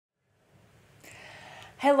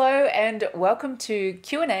Hello and welcome to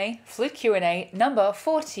Q&A, Flute Q&A number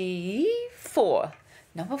 44.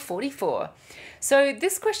 Number 44. So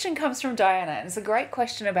this question comes from Diana, and it's a great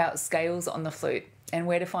question about scales on the flute and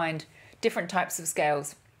where to find different types of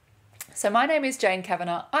scales. So my name is Jane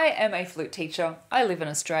Cavanagh. I am a flute teacher. I live in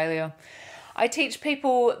Australia. I teach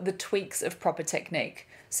people the tweaks of proper technique.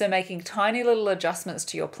 So making tiny little adjustments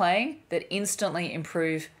to your playing that instantly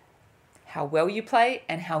improve how well you play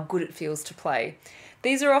and how good it feels to play.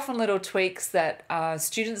 These are often little tweaks that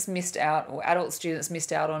students missed out, or adult students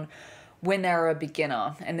missed out on when they were a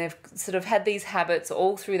beginner, and they've sort of had these habits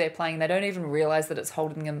all through their playing. They don't even realize that it's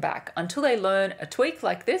holding them back until they learn a tweak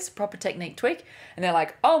like this, proper technique tweak, and they're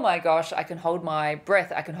like, oh my gosh, I can hold my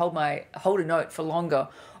breath, I can hold a note for longer,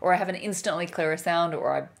 or I have an instantly clearer sound,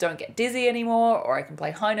 or I don't get dizzy anymore, or I can play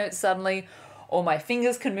high notes suddenly, or my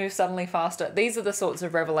fingers can move suddenly faster. These are the sorts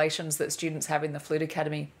of revelations that students have in the Flute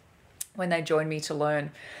Academy when they join me to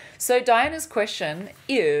learn. So Diana's question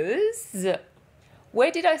is,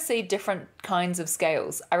 where did I see different kinds of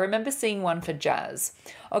scales? I remember seeing one for jazz.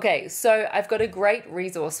 Okay, so I've got a great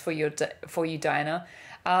resource for you, Diana.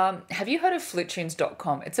 Have you heard of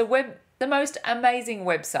flutetunes.com? It's the most amazing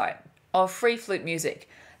website of free flute music.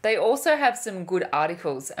 They also have some good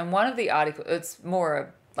articles, and one of the articles, it's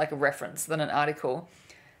more like a reference than an article,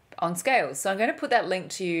 on scales. So I'm going to put that link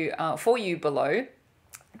to you for you below.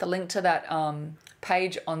 The link to that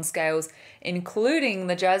page on scales, including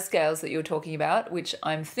the jazz scales that you were talking about, which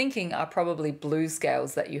I'm thinking are probably blues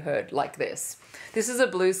scales that you heard, like this. This is a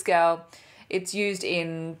blues scale. It's used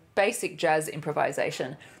in basic jazz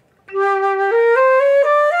improvisation.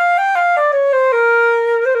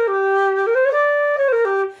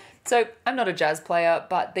 So I'm not a jazz player,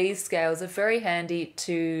 but these scales are very handy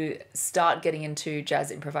to start getting into jazz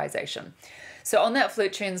improvisation. So on that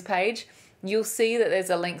Flute Tunes page, you'll see that there's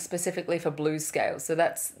a link specifically for blues scales. So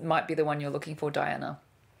that might be the one you're looking for, Diana.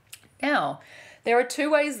 Now, there are two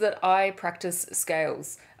ways that I practice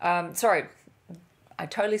scales. Sorry, I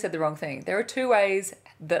totally said the wrong thing. There are two ways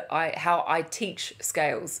that how I teach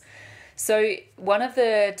scales. So one of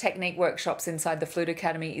the technique workshops inside the Flute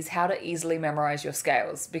Academy is how to easily memorize your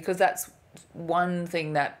scales, because that's one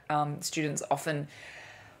thing that students often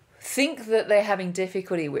think that they're having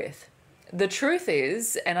difficulty with. The truth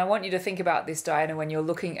is, and I want you to think about this, Diana, when you're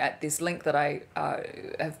looking at this link that I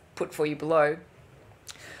have put for you below.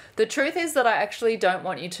 The truth is that I actually don't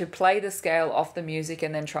want you to play the scale off the music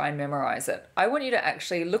and then try and memorize it. I want you to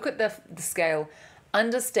actually look at the scale,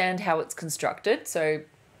 understand how it's constructed. So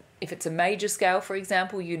if it's a major scale, for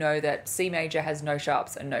example, you know that C major has no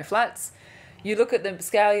sharps and no flats. You look at the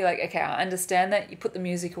scale, you're like, okay, I understand that. You put the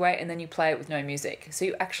music away and then you play it with no music. So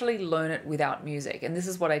you actually learn it without music. And this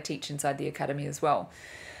is what I teach inside the Academy as well.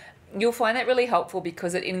 You'll find that really helpful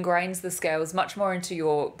because it ingrains the scales much more into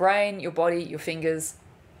your brain, your body, your fingers.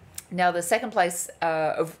 Now, the second place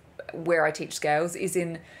of where I teach scales is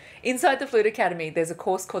inside the Flute Academy. There's a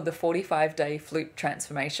course called the 45-Day Flute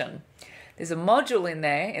Transformation. There's a module in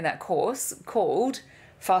there, in that course, called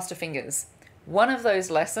Faster Fingers. One of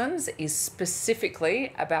those lessons is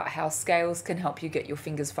specifically about how scales can help you get your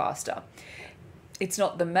fingers faster. It's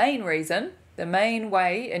not the main reason, the main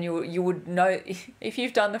way, and you would know, if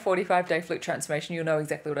you've done the 45-day flute transformation, you'll know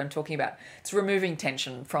exactly what I'm talking about. It's removing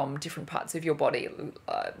tension from different parts of your body.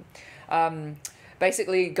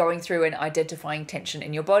 Basically going through and identifying tension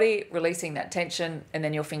in your body, releasing that tension, and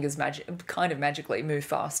then your fingers kind of magically move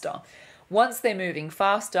faster. Once they're moving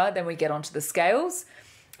faster, then we get onto the scales.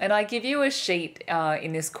 And I give you a sheet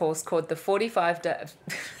in this course called the 45-day...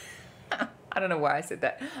 I don't know why I said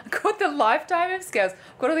that. I called the Lifetime of Scales.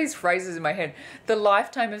 I've got all these phrases in my head. The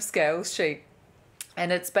Lifetime of Scales sheet.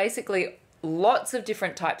 And it's basically lots of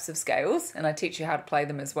different types of scales. And I teach you how to play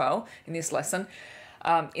them as well in this lesson,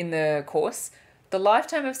 in the course. The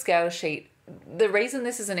Lifetime of Scales sheet, the reason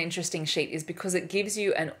this is an interesting sheet is because it gives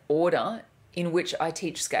you an order in which I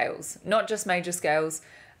teach scales. Not just major scales,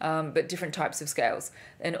 but different types of scales.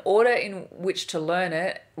 An order in which to learn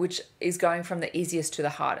it, which is going from the easiest to the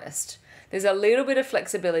hardest. There's a little bit of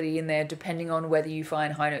flexibility in there depending on whether you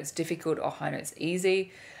find high notes difficult or high notes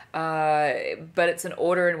easy, but it's an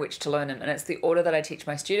order in which to learn them, and it's the order that I teach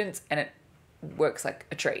my students, and it works like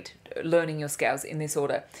a treat, learning your scales in this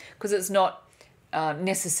order, because it's not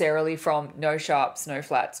necessarily from no sharps, no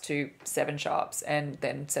flats to 7 sharps and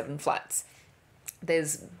then 7 flats.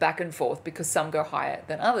 There's back and forth because some go higher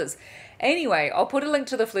than others. Anyway, I'll put a link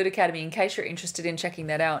to the Flute Academy in case you're interested in checking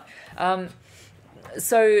that out.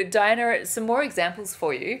 So Diana, some more examples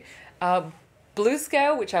for you. Blues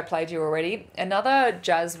scale, which I played you already. Another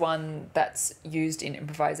jazz one that's used in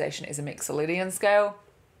improvisation is a Mixolydian scale.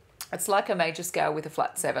 It's like a major scale with a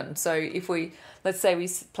flat 7. So if we, let's say we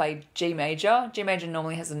played G major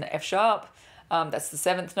normally has an F sharp. That's the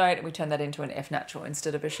 7th note, and we turn that into an F natural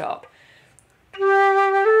instead of a sharp.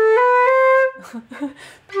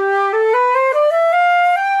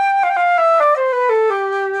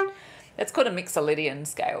 It's called a Mixolydian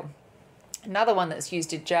scale. Another one that's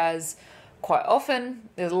used in jazz quite often,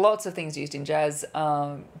 there's lots of things used in jazz,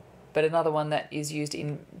 but another one that is used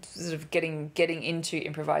in sort of getting into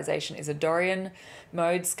improvisation is a Dorian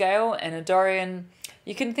mode scale. And a Dorian,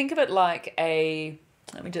 you can think of it like a,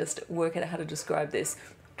 let me just work out how to describe this.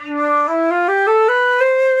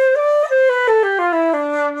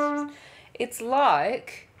 It's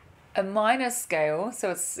like a minor scale. So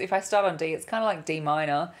it's, if I start on D, it's kind of like D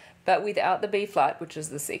minor, but without the B flat, which is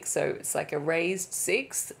the 6th. So it's like a raised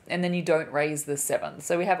 6th, and then you don't raise the 7th.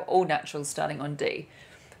 So we have all naturals starting on D.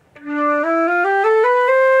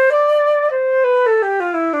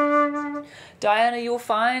 Diana, you'll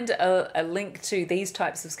find a link to these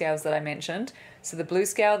types of scales that I mentioned. So the blue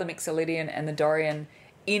scale, the Mixolydian, and the Dorian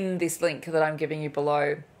in this link that I'm giving you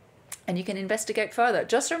below. And you can investigate further.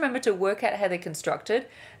 Just remember to work out how they're constructed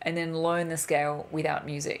and then learn the scale without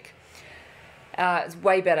music. It's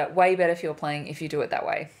way better if you're playing if you do it that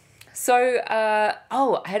way. So, I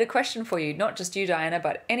had a question for you, not just you, Diana,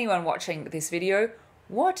 but anyone watching this video.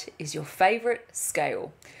 What is your favorite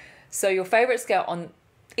scale? So your favorite scale on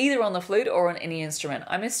either on the flute or on any instrument.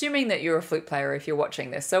 I'm assuming that you're a flute player if you're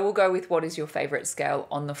watching this. So we'll go with what is your favorite scale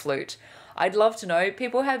on the flute. I'd love to know.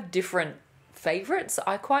 People have different favorites.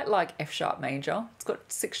 I quite like F sharp major. It's got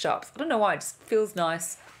 6 sharps. I don't know why, it just feels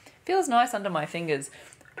nice. Feels nice under my fingers.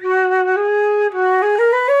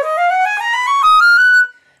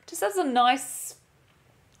 Just has a nice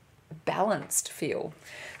balanced feel.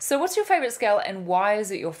 So what's your favorite scale and why is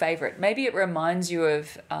it your favorite? Maybe it reminds you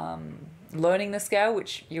of learning the scale,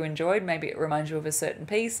 which you enjoyed. Maybe it reminds you of a certain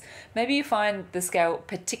piece. Maybe you find the scale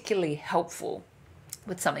particularly helpful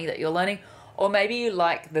with something that you're learning, or maybe you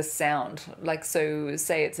like the sound. Like, so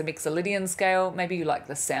say it's a Mixolydian scale, maybe you like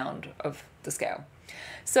the sound of the scale.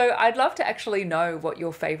 So I'd love to actually know what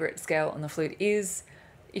your favorite scale on the flute is.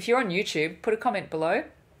 If you're on YouTube, put a comment below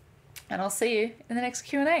and I'll see you in the next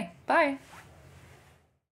Q&A. Bye.